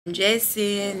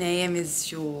Nese, ne jemi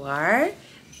zgjuar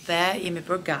dhe jemi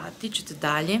përgati që të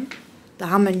dalim të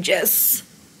ha mëngjes.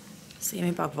 Se jemi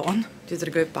pak vonë, t'ju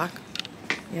tregoj pak.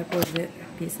 Ja po është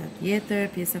pjesa tjetër,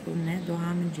 pjesa ku ne do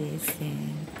ha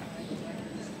mëngjesin.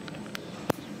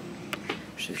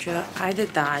 Kështu që hajde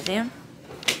dalim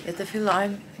dhe të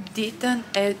fillojmë ditën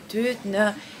e dytë në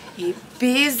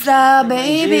IBIZA,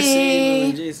 baby!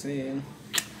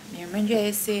 Mirë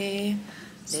mëngjesi!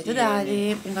 Dhe të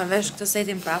dalim, unë kam vesh këtë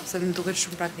setin prapë, se më duket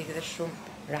shumë praktike dhe shumë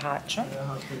rahatshëm.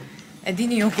 E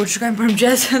dini ju, kur shkojmë për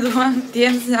mëngjes, duam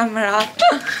t'jem si jam rahat.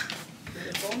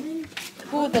 Telefonin?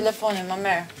 Ku telefonin, më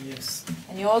merë? Yes.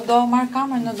 E një do marrë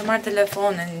kamerën, në do marrë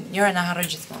telefonin, njërën e harroj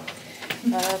gjithmonë.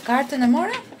 Kartën e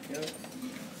more? Jo.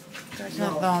 Kartën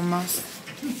e dhomës.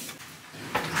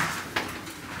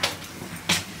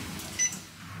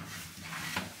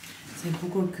 Se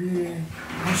bukur ky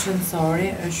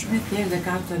ascensori është shumë i thjeshtë dhe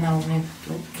ka këtë naumit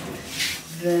këtu.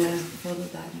 Dhe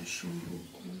fotot dalin shumë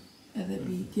bukur. Edhe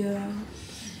video.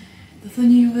 Do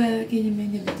thoni juve keni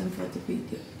mendje vetëm foto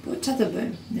video. Po ç'a të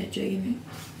bëjmë? Ne që jemi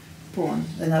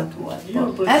punë dhe na duhet. Jo,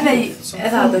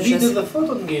 Edhe ato që video dhe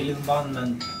fotot ngelin mban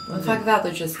mend. Në fakt dhe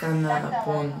ato që s'kan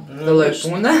punë, të lloj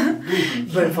pune,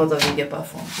 bërë foto video pa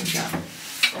fund.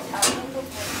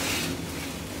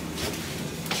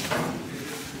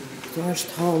 Këtu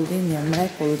është holdi, një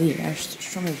mrekulli, është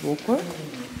shumë i bukur.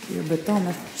 Ju beton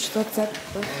me çdo cep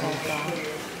për foto.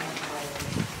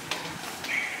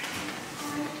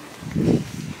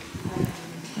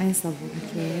 Ai sa bukur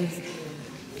që është.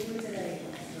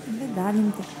 Dhe dalim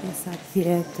të pjesa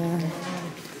tjetër.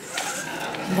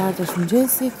 Ndatë është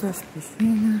mëngjesi, këtu është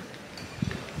pishmina.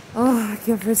 Oh,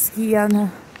 kjo freskia në...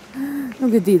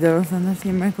 Nuk e di dhe rëthën, është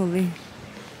një mrekulli.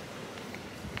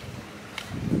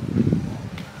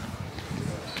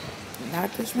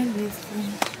 Ndatë është mëngjesi.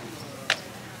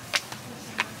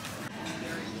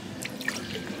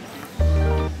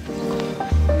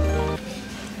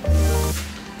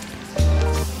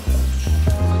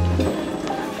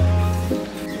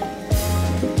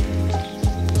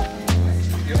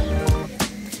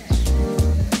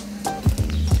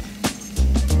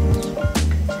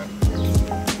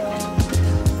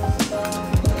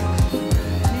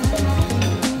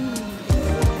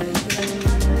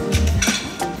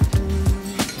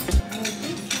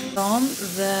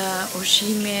 Dhe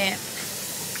ushqimi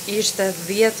ishte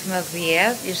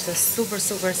 10/10, ishte super,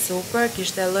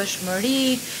 kishte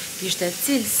lëshmëri, kishte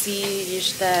cilësi,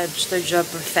 ishte çdo gjë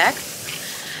perfekt.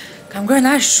 Kam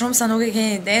gërë aq shumë sa nuk e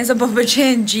keni idenë, se po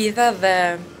pëlqejnë gjitha dhe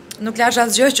nuk lash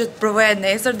asgjë që të provoja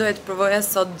nesër, dohet të provoja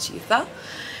sot gjitha.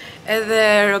 Edhe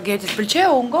Rogertit pëlqeu,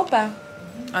 unë gope.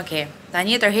 Okej,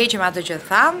 tani tërheqim ato që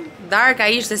tham, darka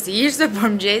ishte si ishte, por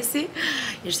mëngjesi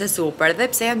ishte super. Dhe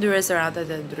pse janë dy restorantet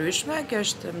e ndryshme, kjo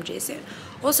është mëngjesi,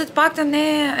 ose të paktën ne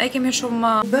e kemi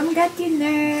shumë... Bëm gati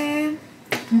ne!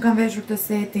 Unë kam veshur këtë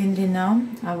setin lino,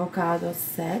 avokado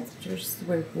set, që është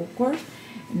super bukur,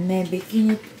 me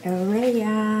bikinit e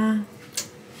reja.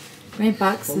 Me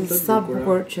pak se sa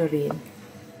bukur që rrinë.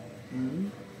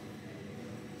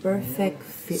 Perfect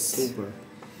fit. Super.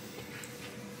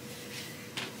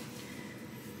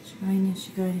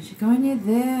 Shikoni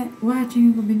dhe ua që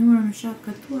një kombinuar me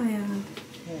shapka tuaja.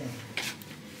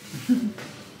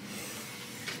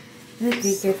 Dhe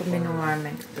ti ke kombinuar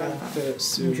me këtë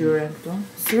ngjyrën këtu.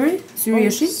 Syri? Syri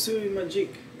jeshil? Syri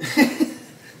magjik.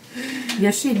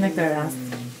 Jeshil me këtë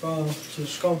rast. Po, që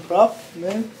shkon prap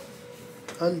me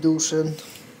aldushen.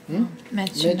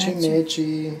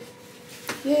 Meqi.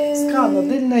 S'ka, do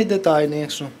del në i detaj në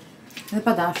e kështu. Dhe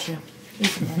pa dashje.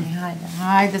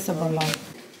 Hajde se bërlon.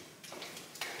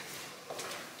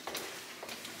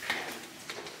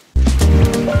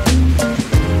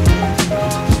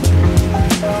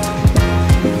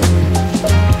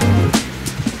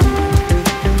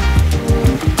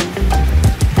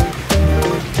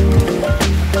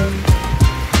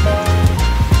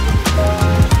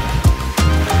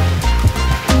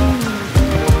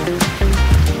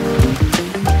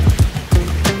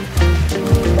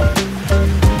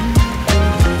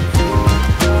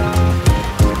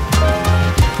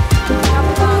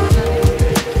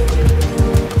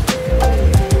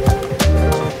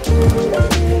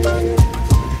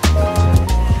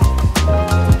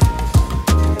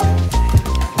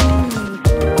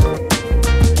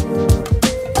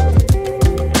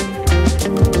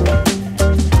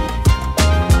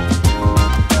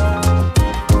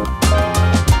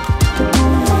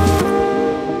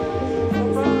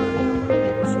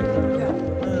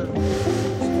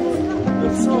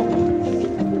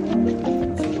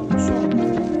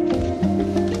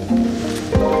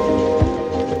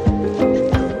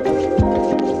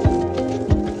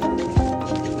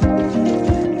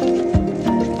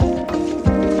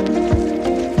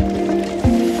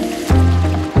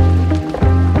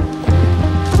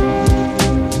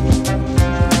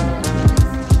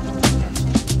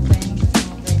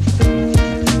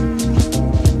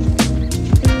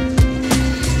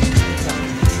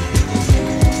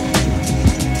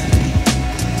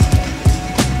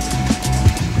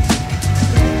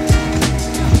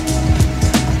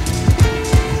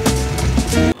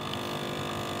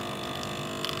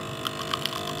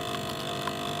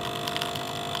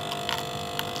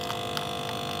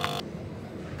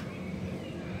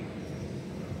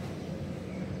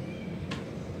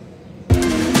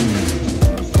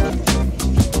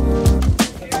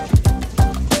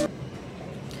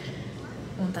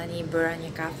 tani bëra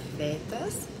një kafe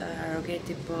vetës.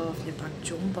 Rogerti po fli pak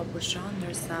gjumë, po pushon,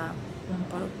 ndërsa unë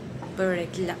po bërë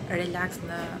relax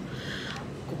në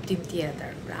kuptim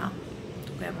tjetër, pra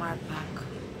duke marrë pak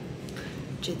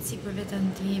qetësi për veten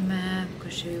time, duke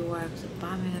shijuar këtë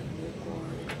pamjen e bukur,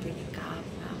 të pi një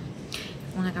kafe.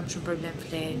 Unë kam shumë problem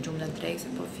flej gjumë në drek, se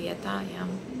po fjeta jam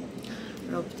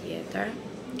rob tjetër.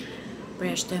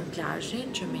 Përjashtojmë plazhin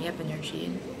që më jep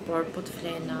energjinë, por po të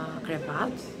flej në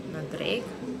krevat, në drek,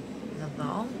 në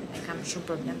dhomë, e kam shumë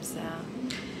problem se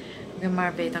nuk e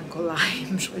marrë vetën kollaj,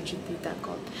 më shkoj gjithë dita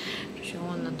kot. Që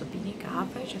unë do pi një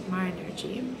kafe që të marrë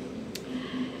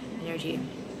energji,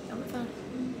 do më thënë,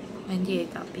 me ndjej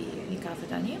ta pi një kafe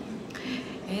tani,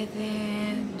 edhe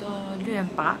do lyem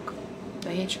pak, do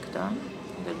heq këtë,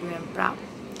 do lyem prap,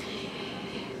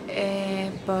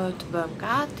 për të bëm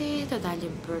gati, të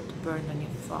dalim për të bërë në një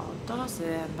foto, se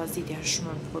bazitja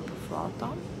shumë bukur për foto,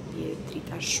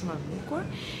 drita shumë bukur,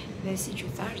 dhe si që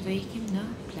thash do ikim në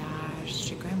plazh,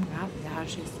 shikojmë nga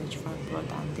plazhi se çfarë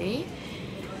bëhet andej,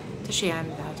 të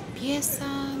shijojmë dhe atë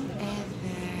pjesën,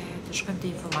 edhe të shkojmë të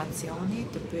informacioni,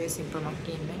 të pyesim për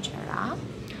makinë me qera,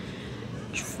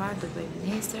 çfarë do bëjmë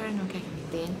nesër, nuk e kemi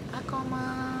idenë akoma.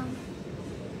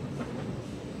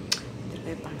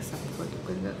 Pak sa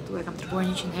tu e kam treguar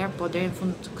 100 herë, po deri në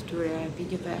fund këtyre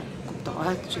videove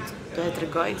kuptohet që do e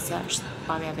tregoj se është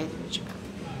pamja vetëm që kam.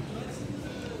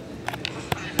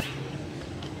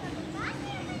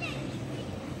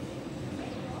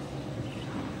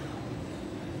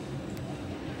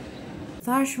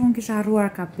 Thash unë kisha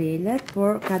harruar kapelet,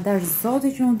 por ka dash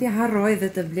zoti që unë t'i harroj dhe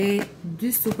të blej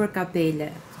 2 super kapele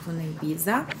këtu në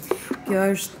IBIZA. Kjo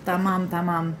është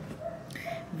tamam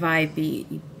vibe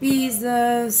i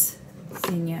IBIZës,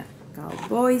 si një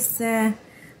cowboyse,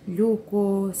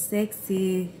 luku,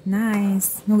 sexy,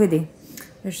 nice, nuk e di.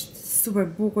 Është super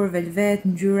bukur, velvet,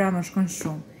 ngjyra më shkon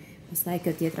shumë. Pastaj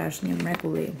kjo tjetra është një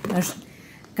mrekulli. Është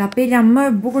kapela më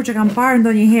e bukur që kam parë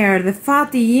ndonjëherë dhe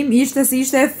fati im ishte se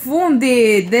ishte e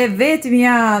fundit dhe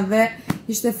vetmja dhe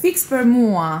ishte fiks për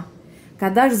mua. Ka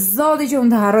dash zoti që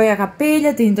unë të harroja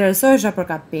kapele, të interesohesha për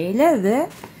kapele dhe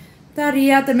të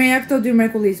arrija të merja këto 2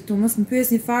 mrekullit këtu. Mos më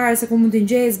pyesni fare se ku mund t'i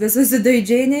gjejnë, besoj se do i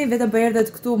gjeni, vetëm për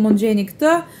erdhet këtu mund gjeni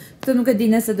këtë. Këtë nuk e di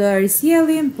nëse do e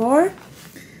risjellim, por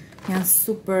janë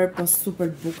super, po super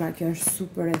bukura. Kjo është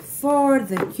super e fortë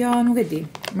dhe kjo nuk e di.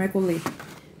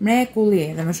 Mrekulli,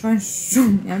 dhe më shkojnë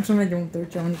shumë. Jam shumë e lumtur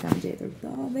që unë kam gjetur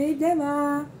këto dhe i deva.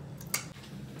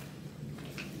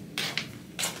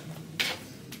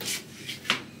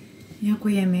 Ja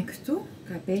ku jemi këtu,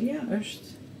 kapelja është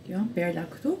kjo, perla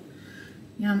këtu.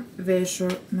 Jam veshur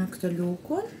me këtë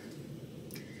lukun.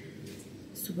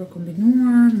 Super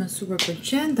kombinuar, me super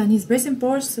pëlqen. Tani zbresim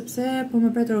poshtë sepse po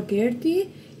më pret Rogerti.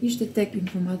 Ishte tek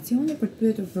informacioni për të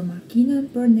pyetur për makinën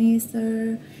për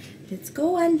nesër. Let's go,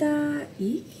 Alda!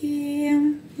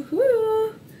 Ikim!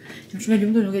 Jam shumë e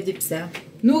lumtur, nuk e di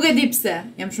pse.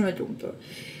 Jam shumë e lumtur.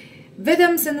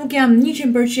 Vetëm se nuk jam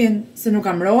 100% se nuk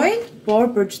kam rojnë, por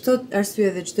për çdo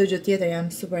arsye dhe çdo gjë tjetër jam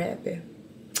super happy.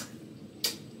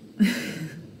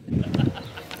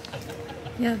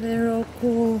 Ja dhe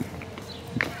Roku.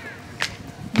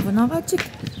 Vënova qik?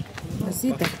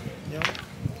 Nësite.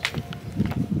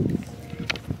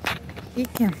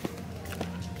 Ikem.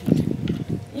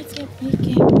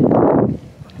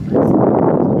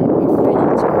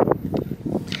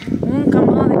 Unë kam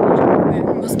madhe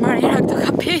mos marrë jera këtë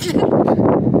kapele.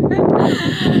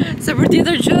 Se për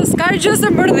tjetër gjë, s'ka gjë se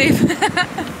mërdhim.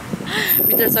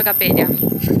 Mi tërso kapelja.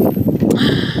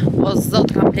 O zot,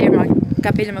 kam plerë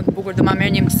kapele më të bukur, do ma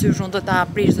merë një mësysh, unë do ta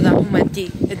prish, do ta humë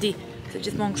e di, se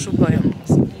gjithmonë kështu bëjmë.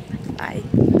 Ai,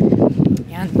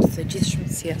 janë se gjithë shumë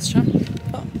të sjellshëm.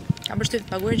 Po, kam përshtypjen të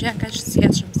paguar që janë kaq të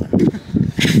sjellshëm sa.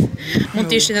 Mund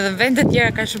të ishin edhe në vende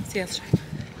tjera kaq shumë të sjellshëm.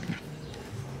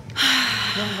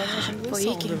 Po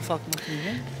ikim.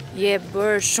 Je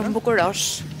bërë shumë bukurosh.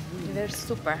 Je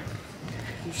super.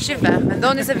 Shive,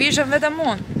 mendoni se vishëm vetëm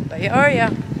unë. Po jo.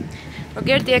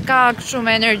 Rogerti e ka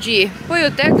shumë energji. Po ju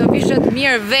tek do vishet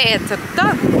mirë vetë këta.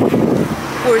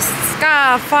 Kur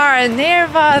s'ka fare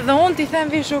nerva dhe unë t'i them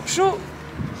vishu këshu.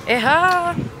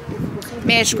 Eha,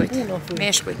 meshkujt.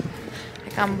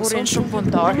 E kam burrin shumë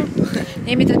punëtor. Ne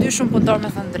jemi të 2 shumë punëtor me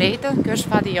thënë drejtën. Kjo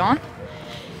është fati jonë.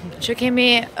 Që kemi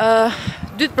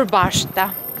 2 të përbashkëta.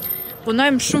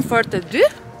 Punojmë shumë fort të 2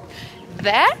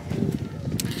 dhe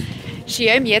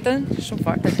shijojmë jetën shumë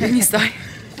fort të 2 njësoj.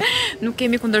 Nuk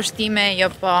kemi kundërshtime, jo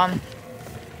po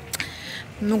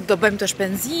nuk do bëjmë të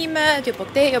shpenzimet, jo po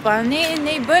këte, jo po ne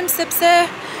i bëjmë sepse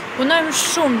punojmë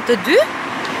shumë të 2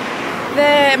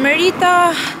 dhe merita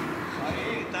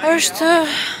është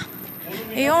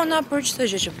e jona për çdo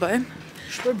gjë që bëjmë.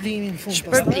 shpërblimi në fund.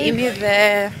 Shpërblimi dhe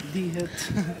dihet.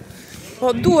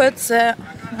 po duhet se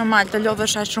normal të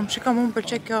lodhesh aq shumë. Shikoj unë për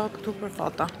çe kjo këtu për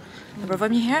foto. E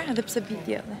provojmë një herë edhe pse bi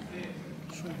dielli.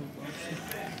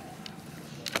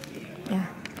 Ja.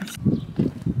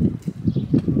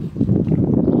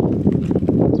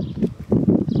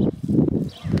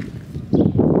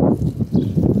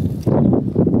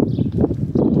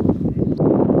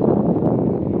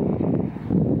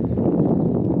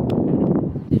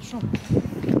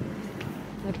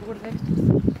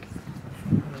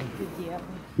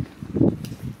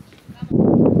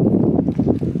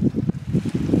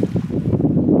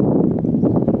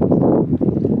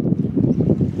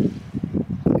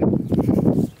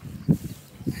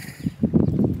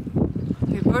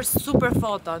 Super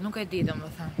foto, nuk e di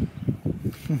domethënë.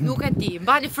 Nuk e di,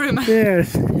 mbani frymën.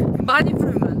 Mbani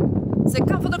frymën. Se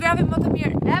kam fotografin më të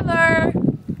mirë ever.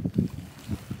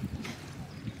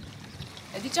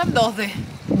 E di çfarë ndodhi?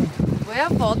 Bëja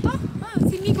foto,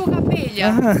 si Miko Kapelja.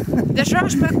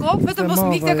 Dëshirosh me kokë, vetëm mos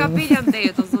mikte Kapelja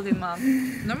ndet, o zoti mam.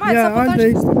 Normal sa po tash. Ja,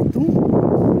 ishte këtu.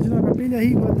 Ishte Kapelja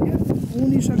hiku atje.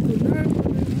 Unë isha këtu lart.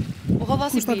 U hodha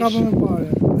si bish. Kushta kapën me parë.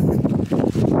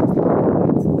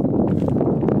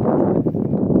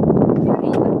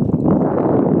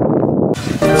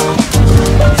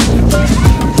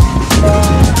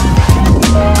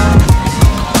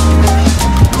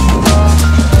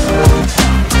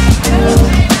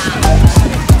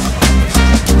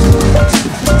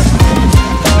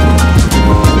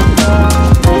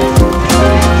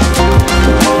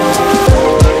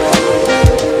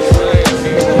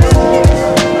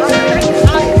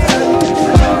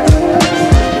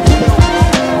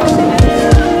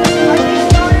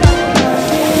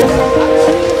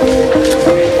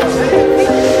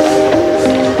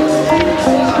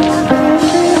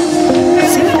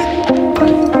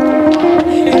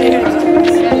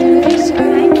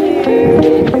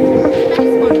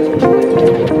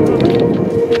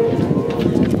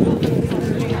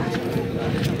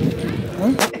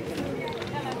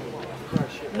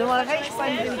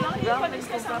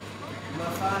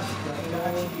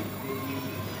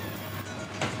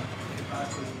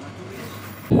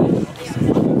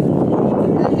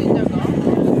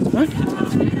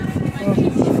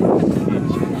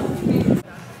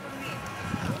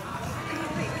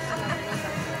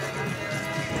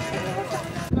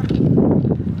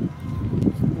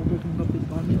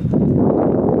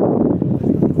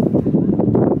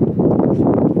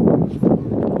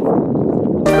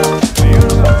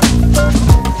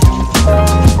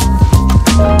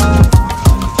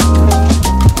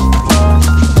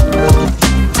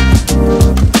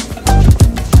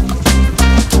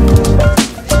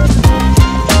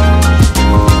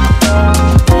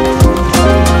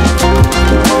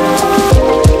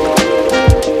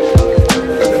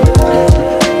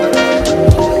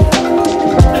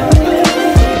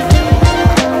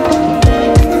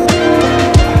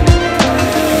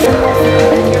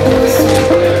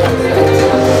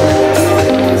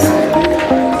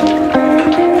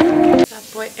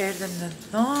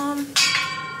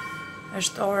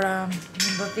 Është ora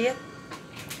 11.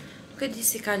 Nuk e di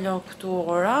si kalo këtu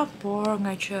ora, por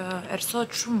nga që erësot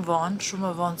shumë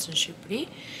më vonë se në Shqipëri,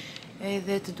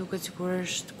 edhe të duket sikur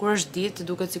është, kur është ditë, të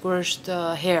duket sikur është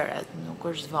heret, nuk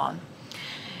është vonë.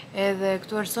 Edhe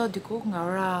këtu erësot diku nga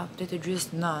ora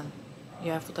 8:30-9,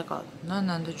 ja e futa kot,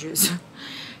 9:30.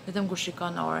 Vetëm kur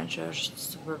shikon orën që është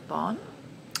super vonë.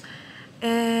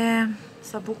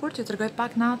 Sa bukur, t'ju tregoj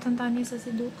pak natën tani se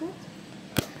si duket.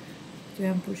 Këtu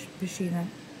janë pishinat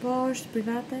poshtë,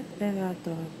 privatet, edhe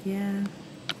ato atje.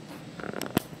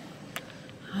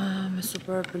 Me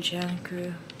super pëlqen ky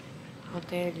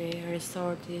hoteli,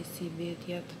 resorti, si vjet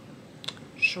jetë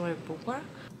shumë e bukur.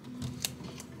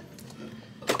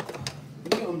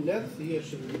 Një omlet,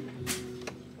 thjesht.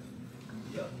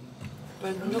 Po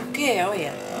nuk ke,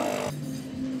 oje.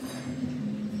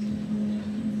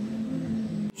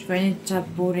 Shkojnë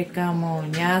qatë buri ka mo,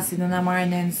 njasi në na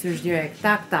marrën e në sysh direkt,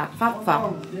 tak, fap.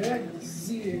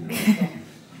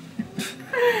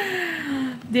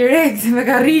 Direkt, me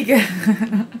karrike.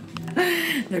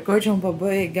 Ndërkohë që unë po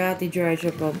bëj gati gjëra që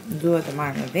po duhet të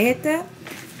marrë me vete,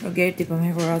 Rogerti po më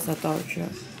hekur ose ato që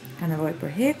ka nevojë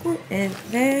për hekur,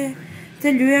 edhe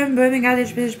të lyem, bëjmë gati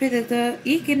shpejt e të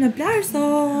ikim në plazh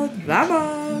sot.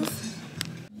 Vamos!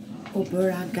 U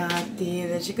bëra gati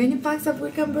dhe shikoj një pak sa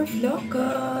i kam bërë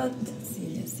flokët. Si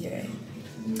njësire.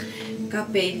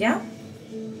 Kapelja,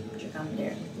 që kam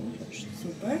lërë këtu, është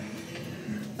super.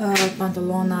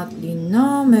 Pantallonat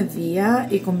lino me via,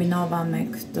 i kombinova me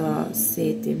këtë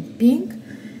setin pink,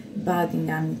 badi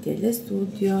nga Michele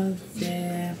Studio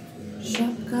dhe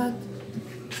shapkat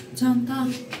çanta.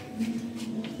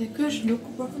 Dhe ky është luku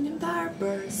përfundimtar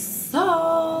për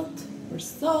sot. Për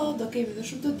sot do kemi edhe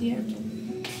shumë të tjerë këtu.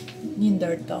 Një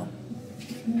ndër to.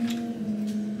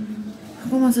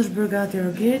 Akoma s'është bërë gati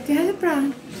Rogerti, hajde pra.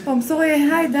 Po mësoje,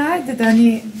 hajde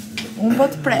tani. Unë po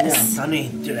të pres. Ja, tani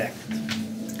direkt.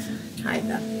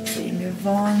 Hajde, se jemi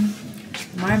vonë.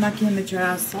 Marrë makinë me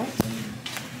qëra sot.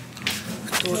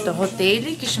 Këtu të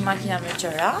hoteli kishë makina me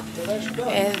qëra.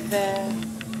 Edhe...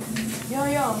 Jo,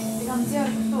 i kam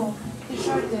zjerë këtu.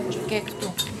 T-shirtin që ke këtu.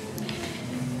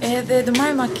 Edhe do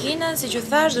marrë makinën, si që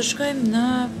thash, do shkojmë në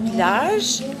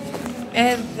plazh.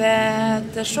 Edhe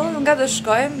të shohim nga do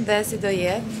shkojmë dhe si do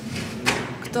jetë.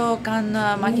 Këto kanë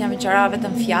makina me qëra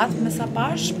vetëm Fiat me sa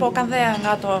pash, po kanë dhe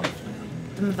nga ato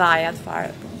të mëdhaja të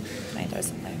fare. Më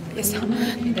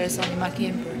intereson një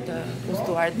makinë për të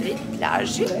udhëtuar drejt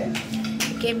plazhit.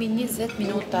 Kemi 20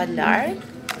 minuta larg,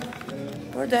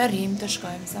 por do arrijmë të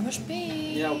shkojmë sa më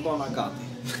shpejt. Ja, u bona gati.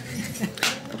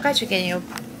 Po ka që keni ju?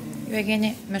 Ju e keni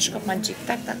me shkop magjik,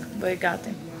 tak, bëj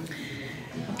gati.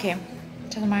 Okej,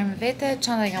 që do marrim vete,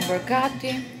 çanta i kam bërë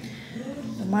gati.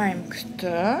 Do marrim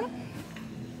këtë.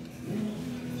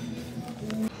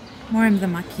 Marrim dhe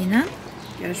makinën.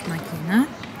 Kjo është makina.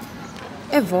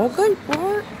 E vogël,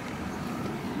 por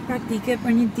praktike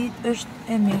për një ditë është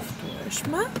e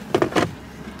mjaftueshme.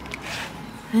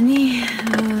 Tani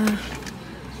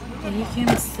e ikim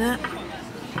se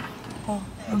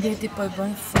Rogerti po i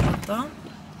bën foto.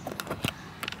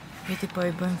 Rogerti po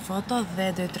i bën foto dhe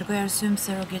do i tregoj arsyeën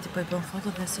pse Rogerti po i bën foto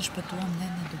dhe se shpëtuam ne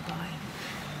në Dubai.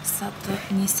 Sa të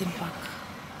nisim pak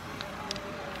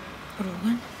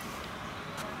rrugën.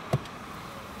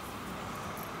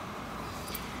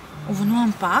 U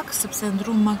vënuam pak, sepse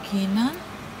ndrum makinën.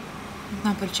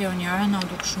 Na pëlqeu njëra, na u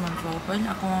duk shumë e vogël,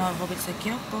 akoma më vogël se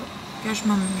kjo, po kjo është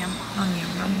më mirë, më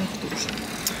mjaftueshme.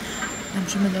 Jam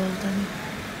shumë e lodhur tani.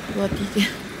 Dua t'ikë.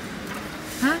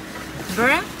 Ha?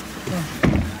 Bëre? Po.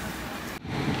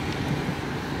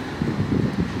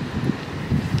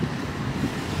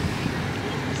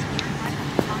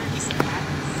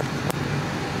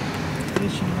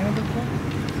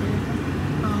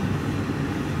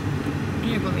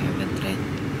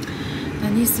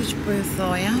 Tani si që po ju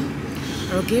thoja,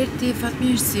 Rogerti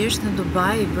fatmirësisht në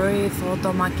Dubai i bëri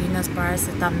foto makinës para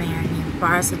se ta merrnin,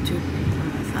 para se ty,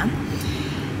 domethënë.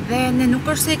 Dhe ne nuk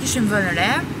është se e kishim vënë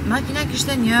re, makina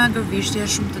kishte një gërvishtje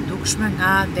shumë të dukshme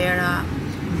nga dera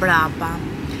mbrapa.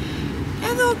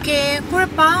 Edhe okej, kur e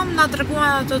pam, na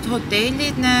treguan ato të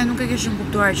hotelit, ne nuk e kishim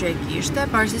kuptuar që e kishte,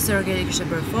 pavarësisht se Rogerti kishte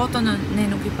bërë foto, ne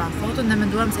nuk i pam foto, ne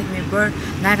menduam se na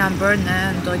e kanë bërë në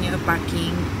ndonjë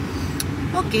parking.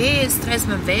 Okej, stres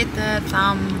me vete,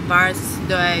 tham varet si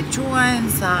do e quajnë,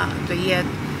 sa do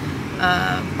jetë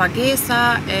pagesa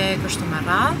e kështu me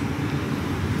radhë.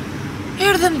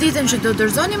 Erdhëm ditën që do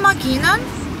dorëzonim makinën,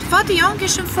 fati jon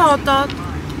kishim fotot.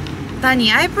 Tani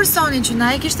ai personi që na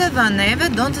i kishte dhënë neve,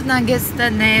 donte të na ngecte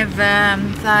neve,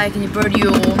 tha e keni bërë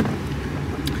ju.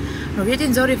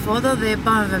 Rogerti nxori foto dhe e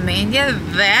pa me vëmendje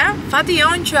dhe fati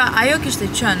jon që ajo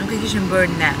kishte qenë, nuk e kishim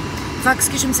bërë ne. Fakt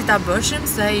s'kishim si ta bëshim,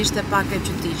 se ishte pak e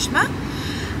çuditshme,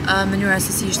 mënyra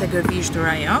se si ishte gërvishtur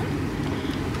ajo.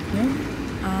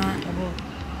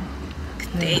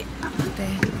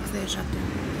 Kthesh aty.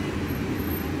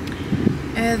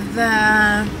 Edhe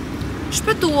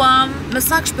shpëtuam, më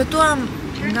saktë shpëtuam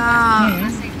nga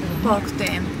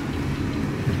kthej.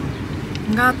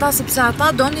 Nga ata, sepse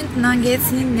ata donin të na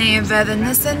ngecnin neve dhe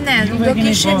nëse ne nuk do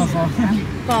kishim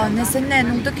nëse ne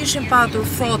nuk do kishim patur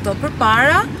foto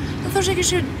përpara, do thoshte e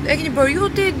keni bërë ju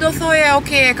ti, do thoje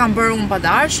okay, e kam bërë unë pa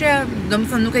dashje,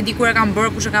 domethënë nuk e di kur e kam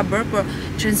bërë, kush e ka bërë, por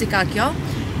çon si ka kjo.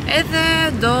 Edhe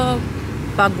do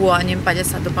paguanim,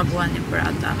 palesa do paguanim për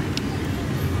ata.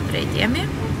 Drejt jemi.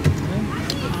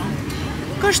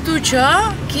 Kështu që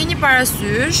keni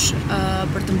parasysh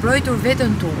për të mbrojtur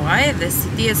veten tuaj dhe si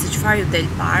dihet se çfarë ju del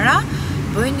para,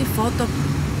 bëjni foto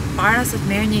para se të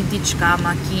merrni diçka,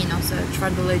 makinë ose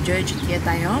çfarë do lloj gjëje që të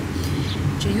jetë ajo,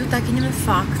 që ju ta keni me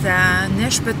fakte. Ne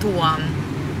shpëtuam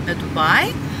në Dubai,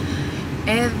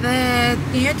 edhe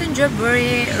një jetën gjë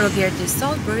bëri Rogerti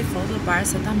sot, bëri foto para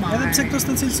se ta marrë. Edhe pse këto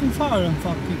s'të cilësuar fare në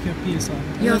fakt kjo pjesa.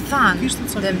 Jo thanë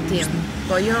dëmtim,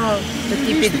 po jo të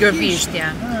tipit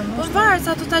gërvishtje. Po varet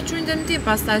sa ato ta quajnë dëmtim,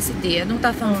 pastaj si dihet, nuk ta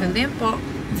thon fillim, po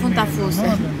në fund ta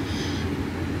fusin.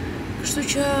 Kështu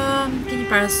që keni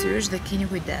parasysh dhe keni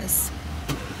kujdes.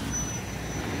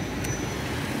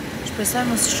 Shpresoj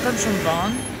mos shkojmë shumë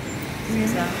vonë.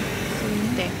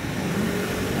 Te.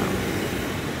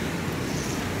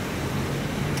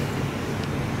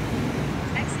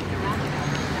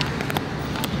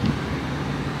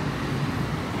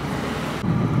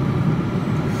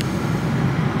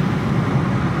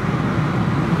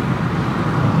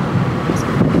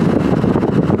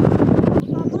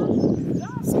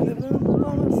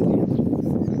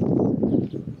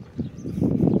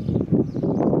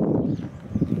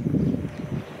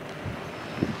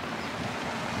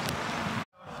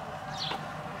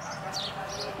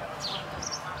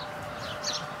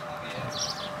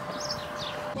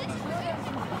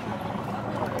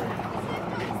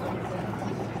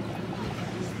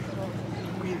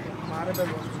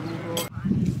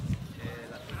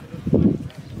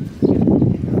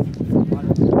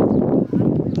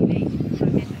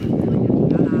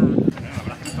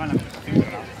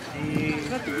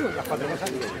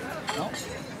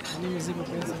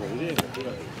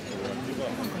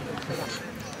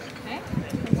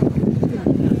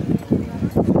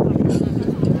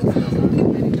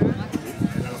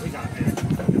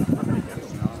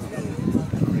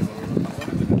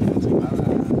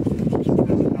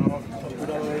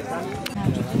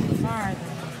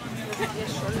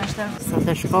 Sa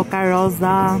të shko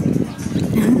karoza.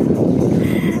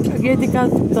 Gjeti ka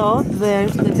të tot dhe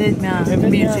është të vetë me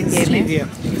mirë që kemi.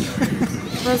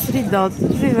 Pas ridot,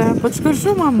 shive, po të shko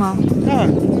shumë ama.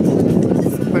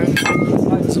 Super.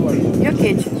 Jo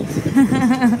keq.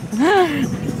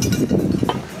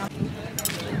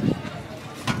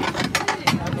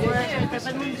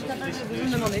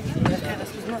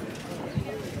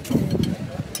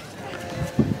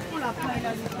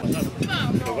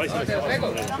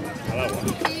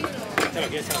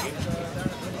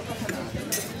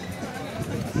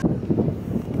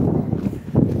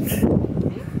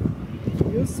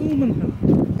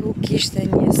 Nuk ishte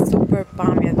një super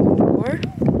pamje të bukur.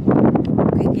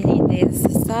 Nuk e keni ide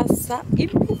se sa i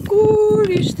bukur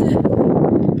ishte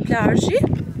plazhi.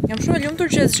 Jam shumë e lumtur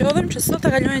që zgjdhem që sot ta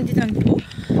kalojnë ditën këtu.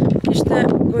 Ishte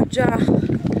goxha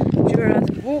gjëra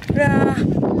të bukura,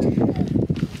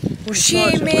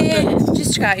 ushqimi,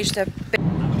 gjithçka ishte.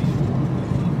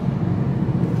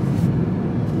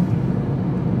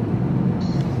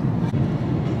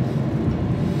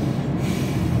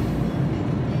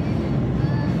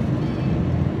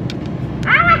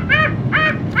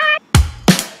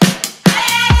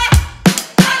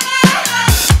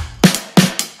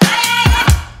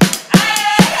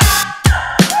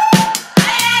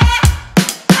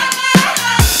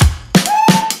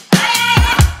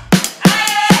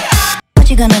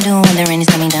 Gonna do when the rain is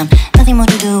coming down? Nothing more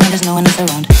to do when there's no one else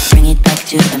around. Bring it back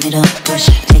to the middle, push,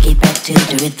 take it back to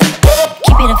the rhythm.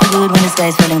 Keep it up for good when the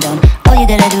sky's falling down. All you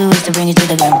gotta do is to bring it to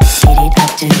the ground. Hit it up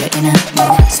to your inner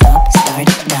move. Stop, start,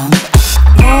 down.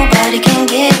 Nobody can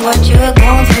get what you're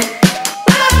going through.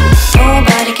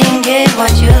 Nobody can get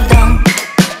what you've done.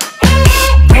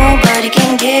 Nobody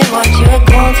can get what you're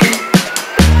going through.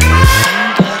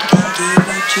 Nobody can get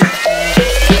what you've done.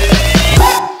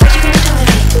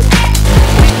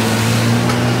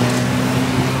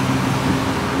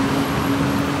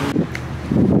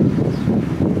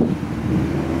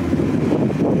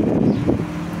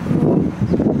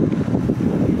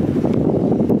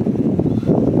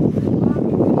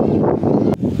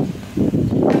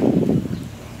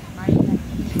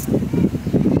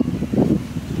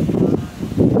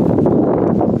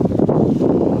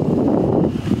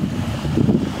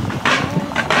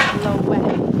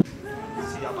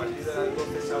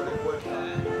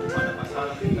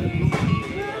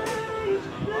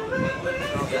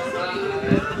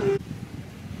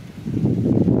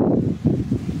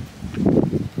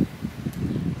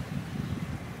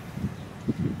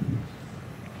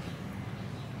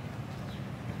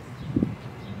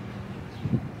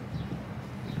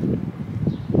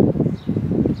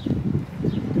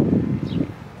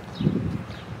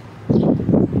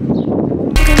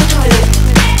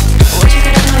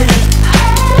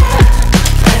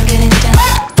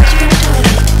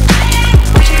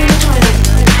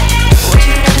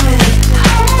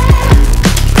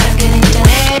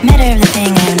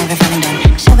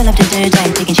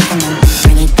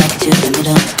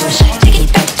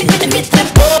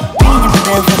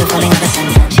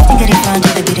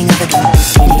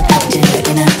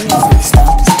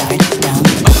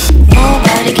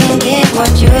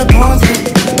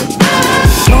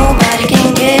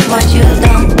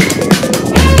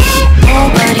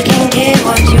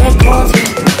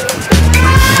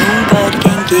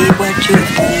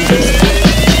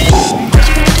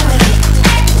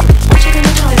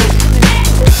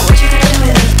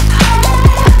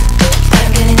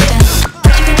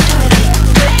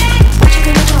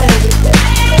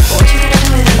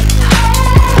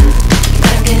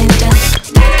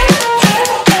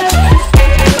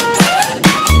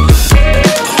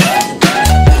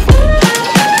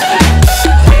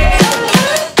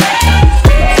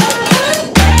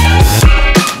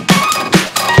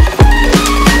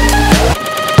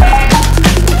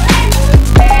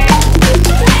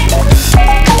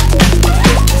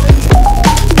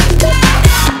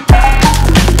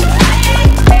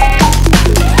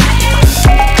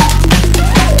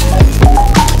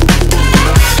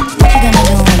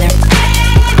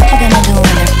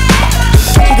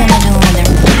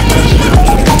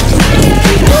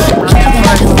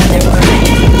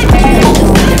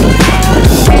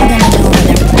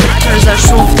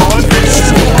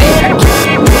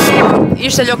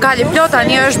 ishte lokali plot,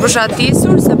 tani është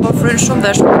bëshatisur, se po fryn shumë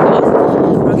dhe shumë ndodh.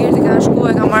 Rogerti ka shku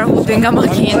e ka marrë hupin nga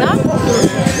makina.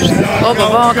 Po,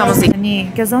 ka muzikë.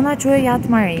 Tani, kjo zona quhet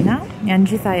Yacht Marina, janë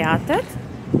gjitha jatet.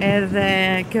 Edhe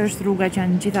kjo është rruga që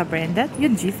janë gjitha brendet, jo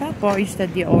gjitha, po ishte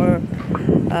Dior,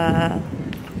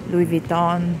 Louis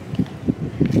Vuitton,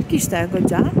 kishte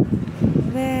goxha.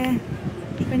 Dhe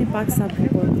shpeni pak sa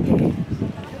bukur këtu.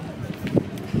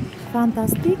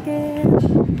 Fantastike!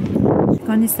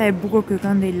 Shikoni sa e bukur ky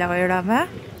kënd i lojrave.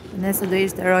 Nese do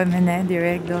ishte eroj me ne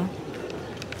direkt do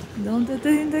të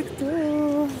hynte këtu.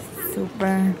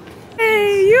 Super!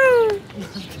 Hey you!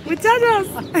 Muchachos!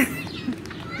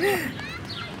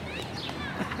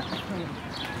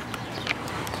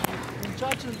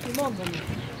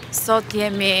 Sot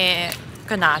jemi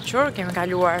kënaqur, kemi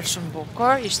kaluar shumë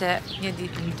bukur, ishte një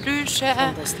ditë ndryshe.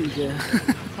 Fantastike.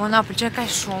 Po na pëlqen kaq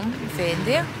shumë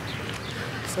vendi.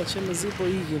 Sa që më zi po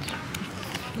ikim.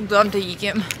 Nuk duam të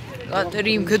ikim. Do të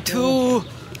rrim këtu.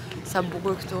 Sa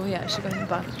bukur këtu, ja, shikoni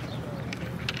pak.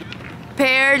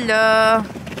 Perlë.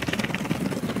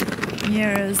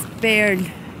 Njerëz, perlë.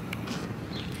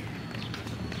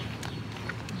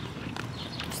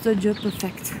 Çdo gjë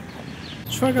perfekt.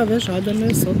 Çfarë ka vesh Ademe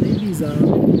sot në IBIZA?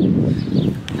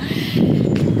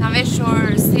 Kam veshur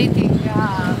seti nga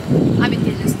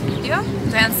Amitil Studio.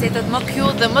 Këto janë setet më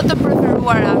cute dhe më të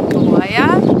preferuara tuaja,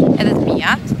 edhe të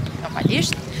mijat,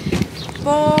 normalisht.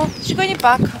 Po, shikojni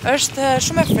pak, është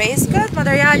shumë e freskët,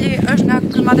 materiali është nga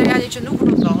ky materiali që nuk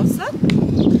rrudhoset.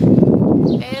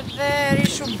 Edhe ri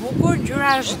shumë bukur,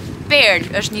 ngjyra është perl,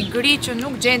 është një gri që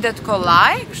nuk gjendet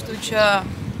kollaj, kështu që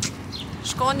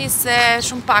shkoni se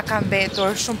shumë pak ka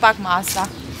mbetur, shumë pak masa.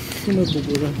 Shumë e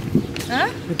bukur. Ë?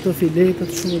 Me këto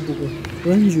filetet shumë e bukur. Po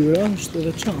ngjyra është e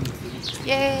veçantë.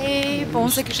 Jej, po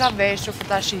unë se kisha veshur për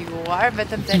ta shijuar,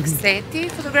 vetëm tek seti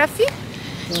fotografi.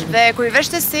 Dhe kur i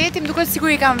veshte seti, më duket sikur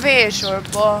i kam veshur,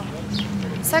 po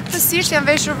saktësisht jam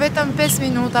veshur vetëm 5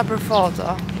 minuta për foto.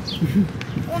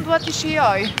 Unë dua t'i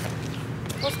shijoj.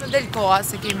 Po s'më del koha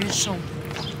se kemi shumë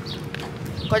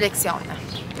koleksione.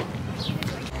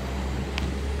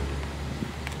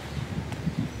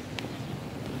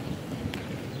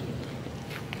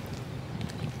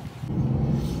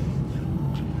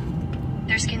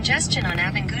 There's congestion on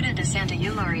Avinguda de Santa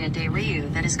Eulalia de Rio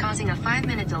that is causing a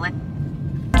 5-minute delay.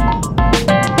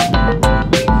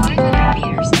 500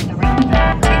 meters to the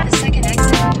roundabout, take the second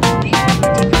exit onto Romeo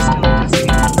Francisco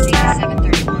Industrial on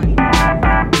C731.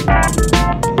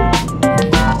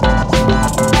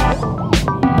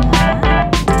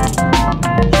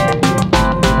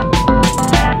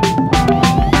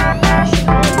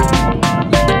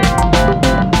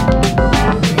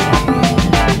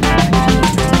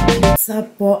 Sa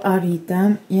po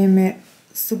arritëm, jemi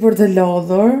super të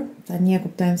lodhur, tani e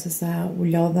kuptojmë se sa u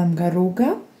lodhëm nga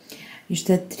rruga.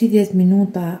 Ishte 30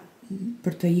 minuta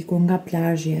për të ikur nga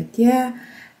plazhi atje,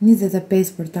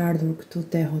 25 për të ardhur këtu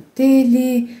te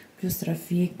hoteli, plus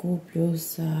trafiku, plus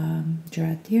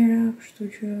gjëra tjera, kështu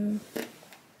që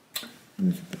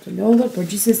jemi super të lodhur, por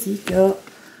gjithsesi kjo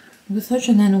nuk do thotë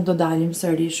që ne nuk do dalim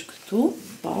sërish këtu,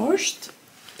 poshtë.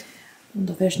 Unë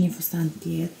do vesh një fustan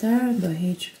tjetër, do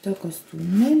heq këtë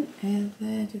kostumin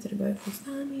edhe t'ju tregoj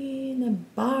fustanin e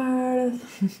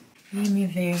bardhë. Jemi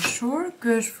veshur,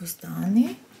 ky është fustani,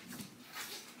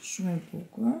 shumë i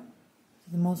bukur,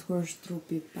 dhe mos kur është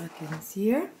trupi pak i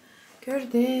nësirë. Kjo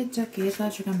është dhe gjaketa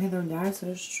që kam hedhur larë, se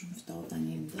është shumë ftohtë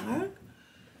tani në darkë.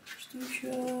 Kështu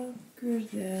që ky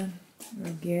është dhe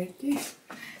Rogerti,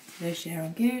 veshja e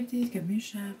Rogertit,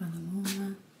 kamisha, pantallona.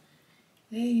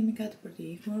 Dhe jemi katë për t'i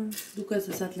ikur, duke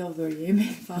se sa t'lodhur jemi,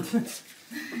 fatër.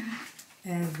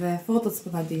 Edhe fotot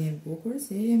s'po ta dini bukur,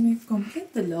 se jemi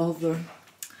komplet të lodhur.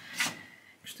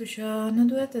 Kështu që në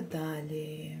duhet të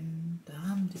dalim, të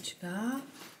ham diçka,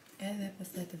 edhe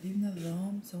pastaj të vim në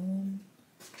dhomë, se unë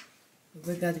do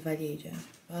bëj gati valigje.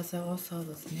 Pasa o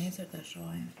sot ose nesër ta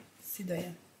shohim si do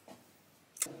jem.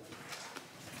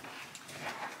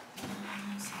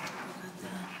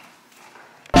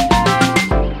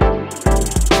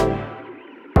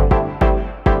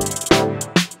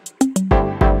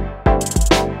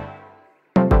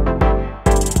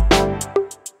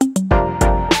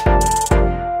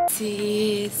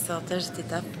 Sot është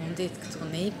dita fundit këtu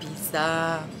në IBIZA.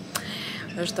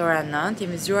 Është ora 9,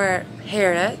 jemi zgjuar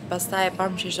herët, pastaj e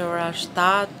pam që ishte ora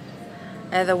 7,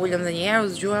 edhe ullëm dhe njerë, u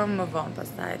zgjuam më vonë,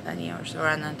 pastaj tani është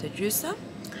ora 9:30.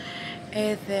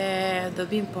 Edhe do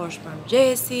bim poshtë për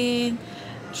mëngjesin,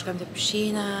 shkojmë te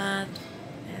pishinat,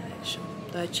 edhe shumë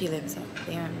do e qillim sot.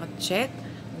 Jemi më të qetë,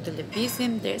 më të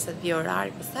lëvizim derisa të vi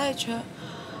orari, pastaj që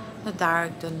në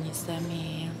darkë do nisemi.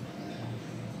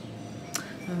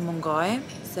 Më mungoj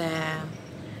se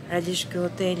Realisht ky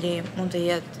hoteli mund të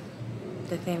jetë,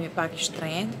 të themi, pak i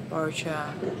shtrenjtë, por që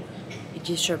i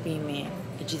gjithë shërbimi,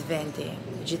 i gjithë vendi,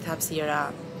 i gjithë hapësira,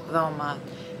 dhomat,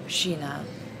 pishinat,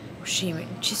 ushqimi,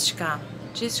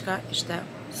 gjithçka ishte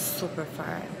super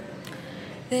fare.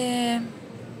 Dhe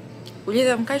u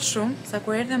lidhem kaq shumë sa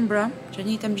kur erdhem mbrëm, që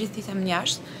njitëm gjithë ditën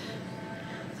jashtë,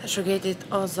 tha shogetit,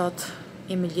 o zot,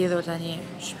 jemi lidhur tani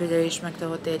shpirtërisht me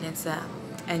këtë hotelin se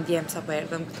e ndjem sa po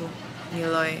erdhem këtu, një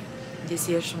lloj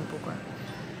ndjesie shumë bukur.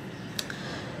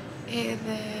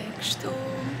 Edhe kështu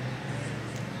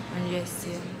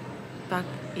mëngjesi pak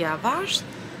i avasht,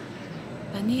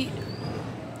 tani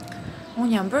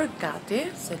unë jam bërë gati,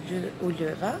 se u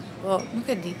lyva, po nuk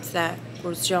e di pse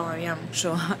kur zgjohem jam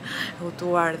kështu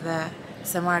hutuar dhe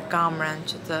se marr kamerën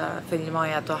që të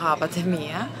filmoj ato hapat e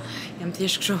mia. Jam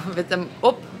thjesht kështu vetëm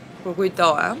kur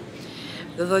kujtohem.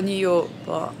 Dhe thoni ju,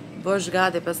 po bësh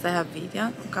gati pastaj hap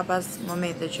videon, ka pas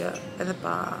momente që edhe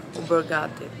pa u bërë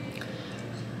gati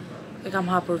e kam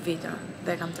hapur videon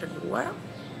dhe e kam treguar.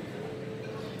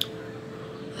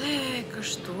 Dhe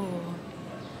kështu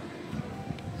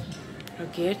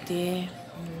Rogerti,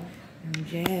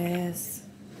 mëngjes.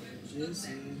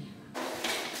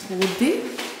 Udi?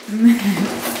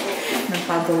 Me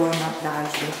padova nga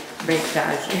plazhi, breg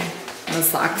plazhi, në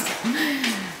saktë.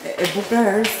 E bukur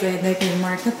është se ne kemi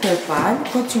marrë këtë tërpal,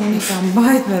 po që unë i kam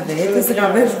mbajt me vete, se ka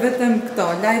vesh vetëm këto,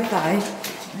 laj thaj.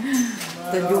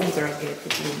 Të lumë të Rogerti,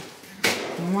 të lumë.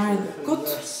 Më marrë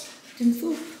këtë, ti më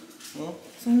thukë.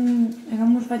 Se unë e kam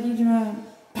mush valigje me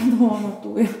pandona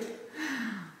tuja.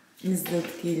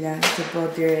 20 kila, që po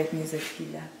direkt 20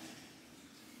 kila.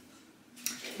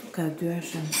 Ka dy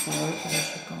është mësor, për e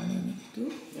shikoni një këtu.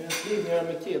 Ja, t'lidh njëra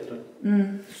me tjetrën.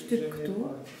 Shtyp këtu,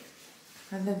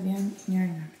 edhe vjen njërë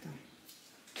nga këta.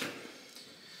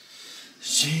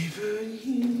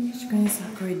 Shikoni sa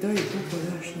koridori bukur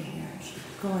është një herë,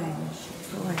 shikojnë.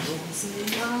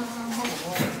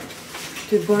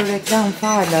 Ty bërë reklam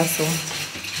fala, su.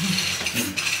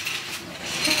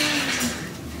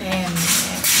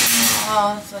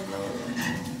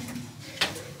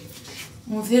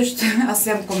 Unë thjesht, as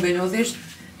jam kombinu, thjesht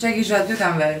që kisha aty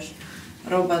kam vesh.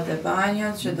 Robat e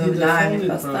banjot, që do vlajmë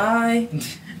pastaj,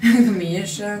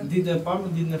 këmishën. Ditë e parë me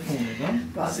ditën e fundit, a?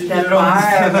 Po, ditë e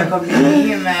parë, me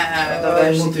kombinime, do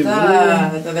vesh të,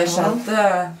 do vesh atë.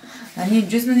 Tani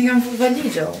gjysmën i kam full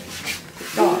valigjo.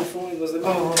 Ditën e fundit, vazhde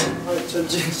bërë, që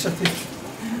gjesh ati.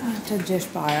 Që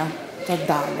gjesh para, të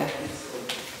dale.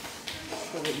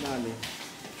 Shumë dali.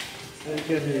 E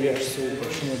kërë një jashtë super,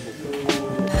 shumë e bukur.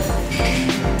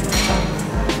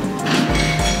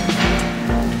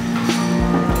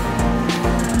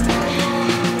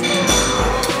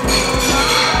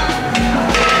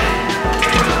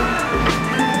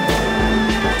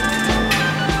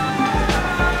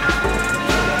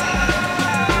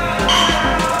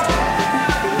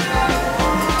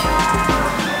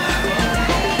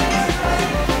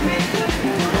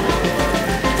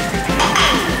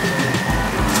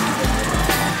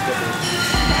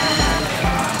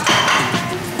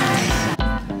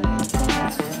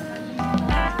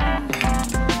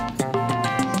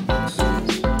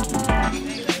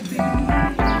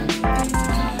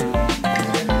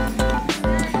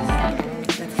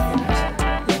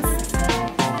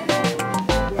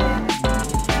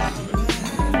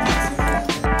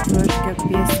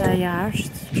 Pjesa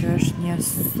jashtë, që është një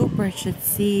super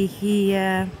qetësi,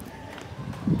 hije,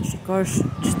 të shikosh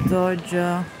çdo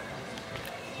gjë,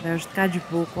 dhe është kaq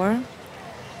bukur.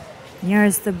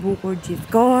 Njerëz të bukur gjithë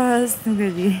kohës, nuk e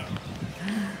di.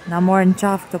 Na morën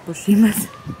qafë këto pushimet.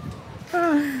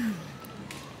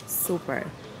 Super.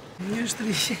 Një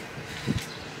shtrishi.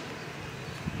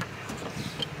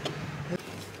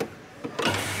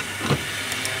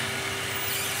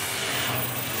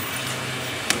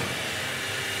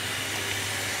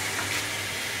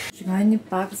 Shikojni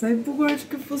pak sa i bukur është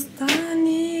ky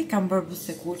fustani. Kam bërë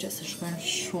buse kuqe se shkojnë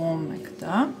shumë me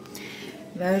këtë.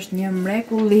 Dhe është një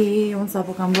mrekulli. Unë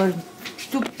sapo kam bërë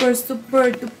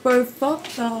super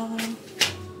foto.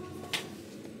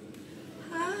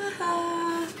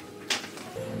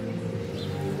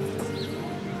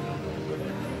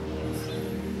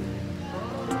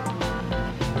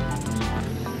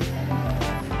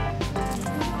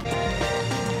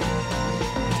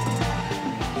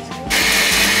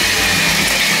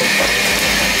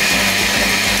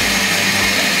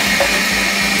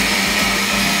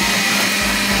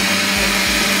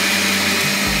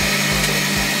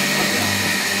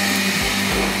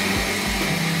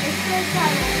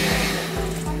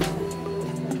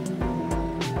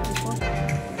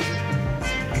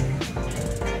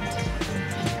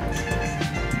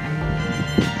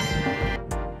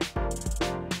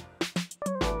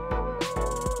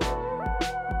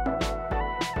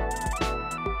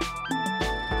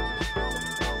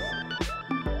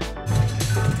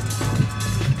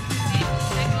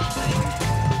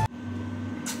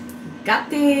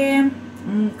 gati!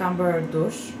 Kam bërë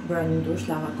dush, bëra një dush,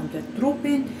 lava komplet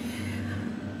trupin.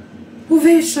 U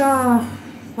vesha,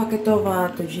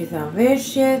 paketova të gjitha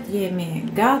veshjet, jemi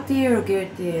gati,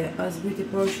 Rogerti zbriti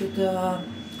që të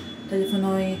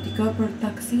telefonoj t'i për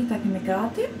taksi, ta kemi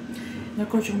gati.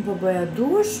 Nërkohë që unë po bëja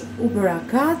dush, u bëra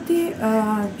gati,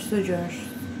 çdo gjë është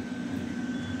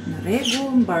në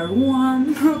rregull, mbaruan,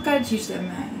 ka që ishte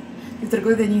me... Të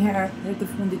tregoj dhe njëherë herë të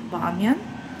fundit pamjen.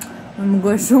 Më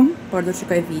mungoj shumë, por do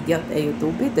shikoj videot e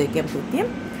YouTube-it, do I kem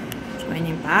tutim. Shkoj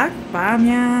një pak,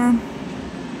 pamja.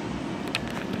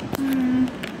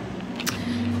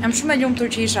 Jam shumë e lumtur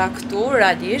që isha këtu,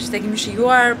 realisht, e kemi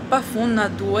shijuar pafund na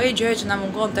duhej, gjëja që na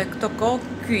mungonte këto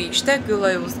kohë, ky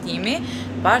lloj udhëtimi,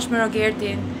 bashkë me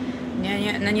Rogertin,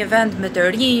 në një vend me të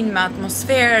rinj, me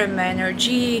atmosferë, me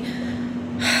energji.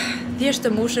 Thjesht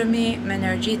të mbushemi me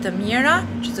energji të mira,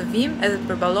 që të vim edhe të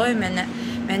përballojmë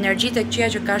me energjitë e këqija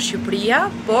që ka Shqipëria,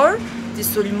 por t'i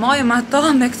sulmojmë ato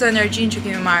me këtë energjinë që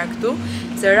kemi marrë këtu,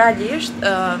 se realisht,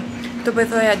 këtë po I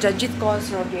thoja gjatë gjithë kohës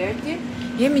Rogerti,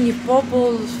 jemi një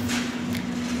popull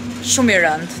shumë I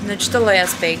rëndë në çdo lloj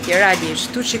aspekti, realisht.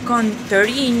 Tu shikon të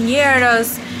rinj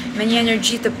njerëz me një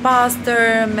energji të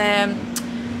pastër, me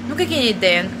nuk e keni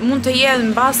idenë, mund të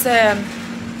jenë mbase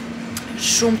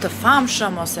shumë të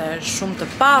famshëm ose shumë të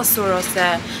pasur ose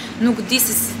nuk di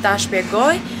si ta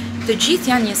shpjegoj, të gjithë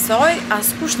janë njësoj,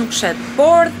 askush nuk shet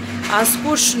bordh,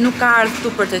 askush nuk ka ardhur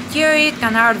këtu për të tjerit,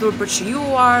 kanë ardhur për të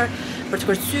shijuar, për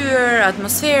të kërcyer,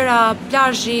 atmosfera,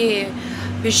 plazhi,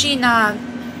 pishina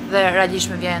dhe realisht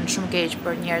më vjen shumë keq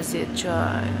për njerëzit që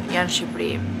janë në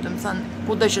Shqipëri. Domethënë,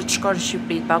 kudo që të shkosh në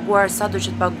Shqipëri, të paguar sado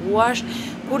që të paguash,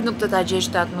 kur nuk të ta gjesh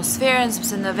të atmosferën,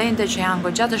 sepse në vende që janë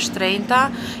goxha të shtrenjta,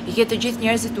 I ke të gjithë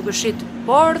njerëzit duke shit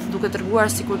bordh, duke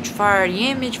treguar sikur çfarë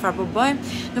jemi, çfarë po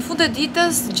bëjmë. Në fund të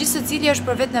ditës, gjithë secili është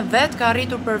për veten e vet, ka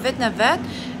arritur për veten e vet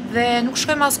dhe nuk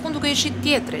shkojmë askund duke I shit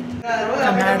tjetrit.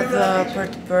 Kam ardhur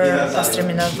për të bërë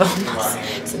pastrimin e dhomës,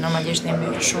 se normalisht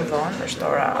jemi shumë vonë, është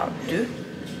ora 2.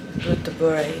 Duhet të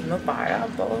bërej më para,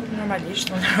 po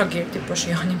normalisht unë Rogerti po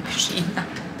shijonim pishina,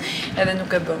 edhe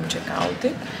nuk e bëm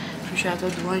check-outin. Që ato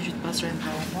duaj që të pastrojnë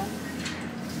dhomën.